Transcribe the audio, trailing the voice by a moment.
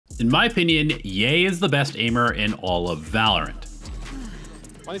In my opinion, Ye is the best aimer in all of Valorant.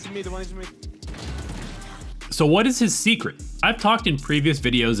 One is mid. So what is his secret? I've talked in previous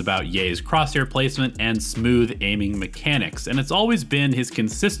videos about Ye's crosshair placement and smooth aiming mechanics, and it's always been his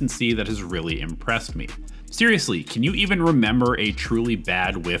consistency that has really impressed me. Seriously, can you even remember a truly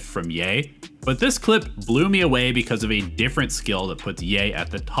bad whiff from Ye? But this clip blew me away because of a different skill that puts Ye at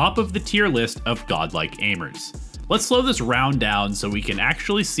the top of the tier list of godlike aimers. Let's slow this round down so we can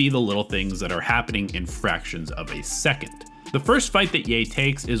actually see the little things that are happening in fractions of a second. The first fight that Ye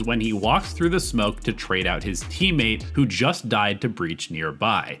takes is when he walks through the smoke to trade out his teammate who just died to breach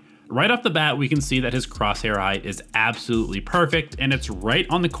nearby. Right off the bat, we can see that his crosshair height is absolutely perfect, and it's right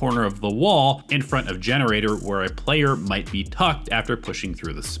on the corner of the wall in front of generator where a player might be tucked after pushing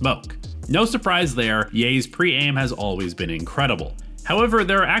through the smoke. No surprise there, Ye's pre-aim has always been incredible. However,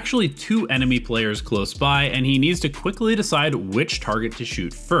 there are actually two enemy players close by, and he needs to quickly decide which target to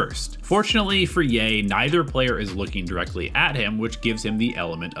shoot first. Fortunately for Ye, neither player is looking directly at him, which gives him the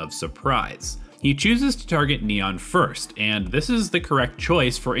element of surprise. He chooses to target Neon first, and this is the correct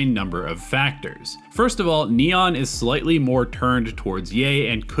choice for a number of factors. First of all, Neon is slightly more turned towards Ye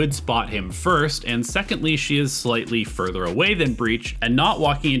and could spot him first, and secondly, she is slightly further away than Breach and not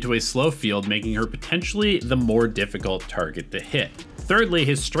walking into a slow field, making her potentially the more difficult target to hit. Thirdly,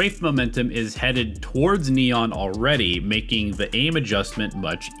 his strafe momentum is headed towards Neon already, making the aim adjustment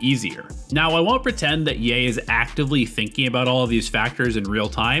much easier. Now, I won't pretend that Ye is actively thinking about all of these factors in real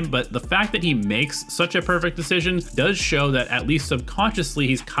time, but the fact that he makes such a perfect decision does show that at least subconsciously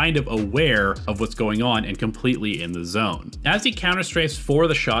he's kind of aware of what's going on and completely in the zone. As he counterstrafes for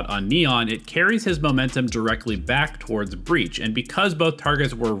the shot on Neon, it carries his momentum directly back towards Breach, and because both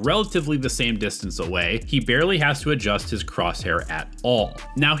targets were relatively the same distance away, he barely has to adjust his crosshair at all.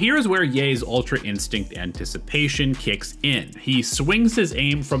 Now here's where Ye's Ultra Instinct anticipation kicks in. He swings his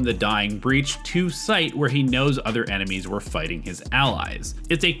aim from the dying Breach to sight where he knows other enemies were fighting his allies.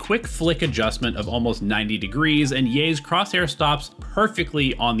 It's a quick flick adjustment of almost 90 degrees, and Ye's crosshair stops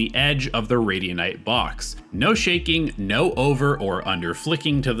perfectly on the edge of the Radianite box. No shaking, no over or under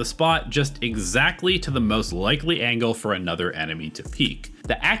flicking to the spot, just exactly to the most likely angle for another enemy to peek.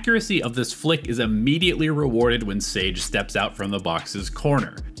 The accuracy of this flick is immediately rewarded when Sage steps out from the box's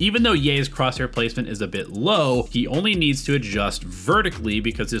corner. Even though Ye's crosshair placement is a bit low, he only needs to adjust vertically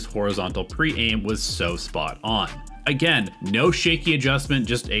because his horizontal pre-aim was so spot on. Again, no shaky adjustment,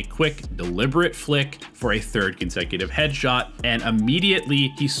 just a quick, deliberate flick for a third consecutive headshot, and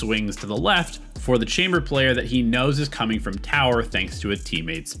immediately he swings to the left for the chamber player that he knows is coming from tower thanks to a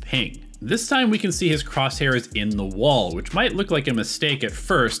teammate's ping. This time we can see his crosshair is in the wall, which might look like a mistake at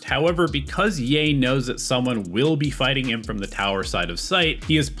first. However, because Ye knows that someone will be fighting him from the tower side of sight,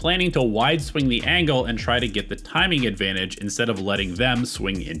 he is planning to wide swing the angle and try to get the timing advantage instead of letting them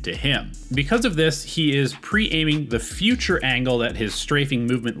swing into him. Because of this, he is pre-aiming the future angle that his strafing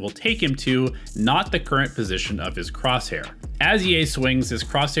movement will take him to, not the current position of his crosshair. As Ye swings, his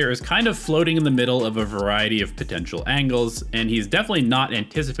crosshair is kind of floating in the middle of a variety of potential angles, and he's definitely not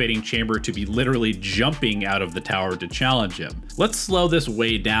anticipating Chamber to be literally jumping out of the tower to challenge him. Let's slow this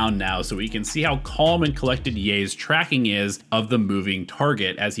way down now so we can see how calm and collected Ye's tracking is of the moving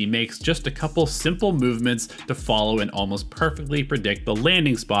target as he makes just a couple simple movements to follow and almost perfectly predict the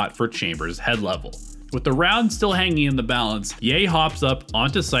landing spot for Chamber's head level. With the round still hanging in the balance, Ye hops up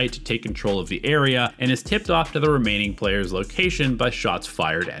onto site to take control of the area and is tipped off to the remaining player's location by shots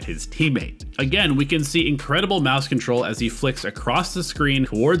fired at his teammate. Again, we can see incredible mouse control as he flicks across the screen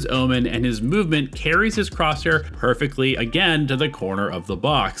towards Omen, and his movement carries his crosshair perfectly again to the corner of the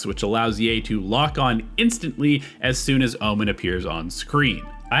box, which allows Ye to lock on instantly as soon as Omen appears on screen.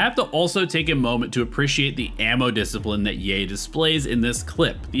 I have to also take a moment to appreciate the ammo discipline that Ye displays in this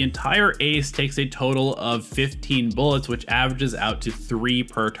clip. The entire ace takes a total of 15 bullets, which averages out to 3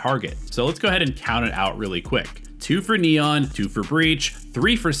 per target. So let's go ahead and count it out really quick. 2 for Neon, 2 for Breach,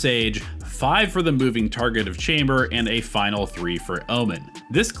 3 for Sage, 5 for the moving target of Chamber, and a final 3 for Omen.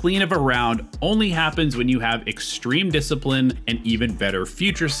 This clean of a round only happens when you have extreme discipline and even better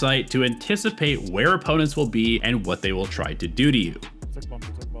future sight to anticipate where opponents will be and what they will try to do to you.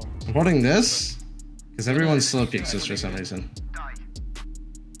 I'm holding this because everyone's slow kicks this for some reason.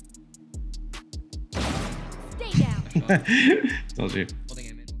 Told you.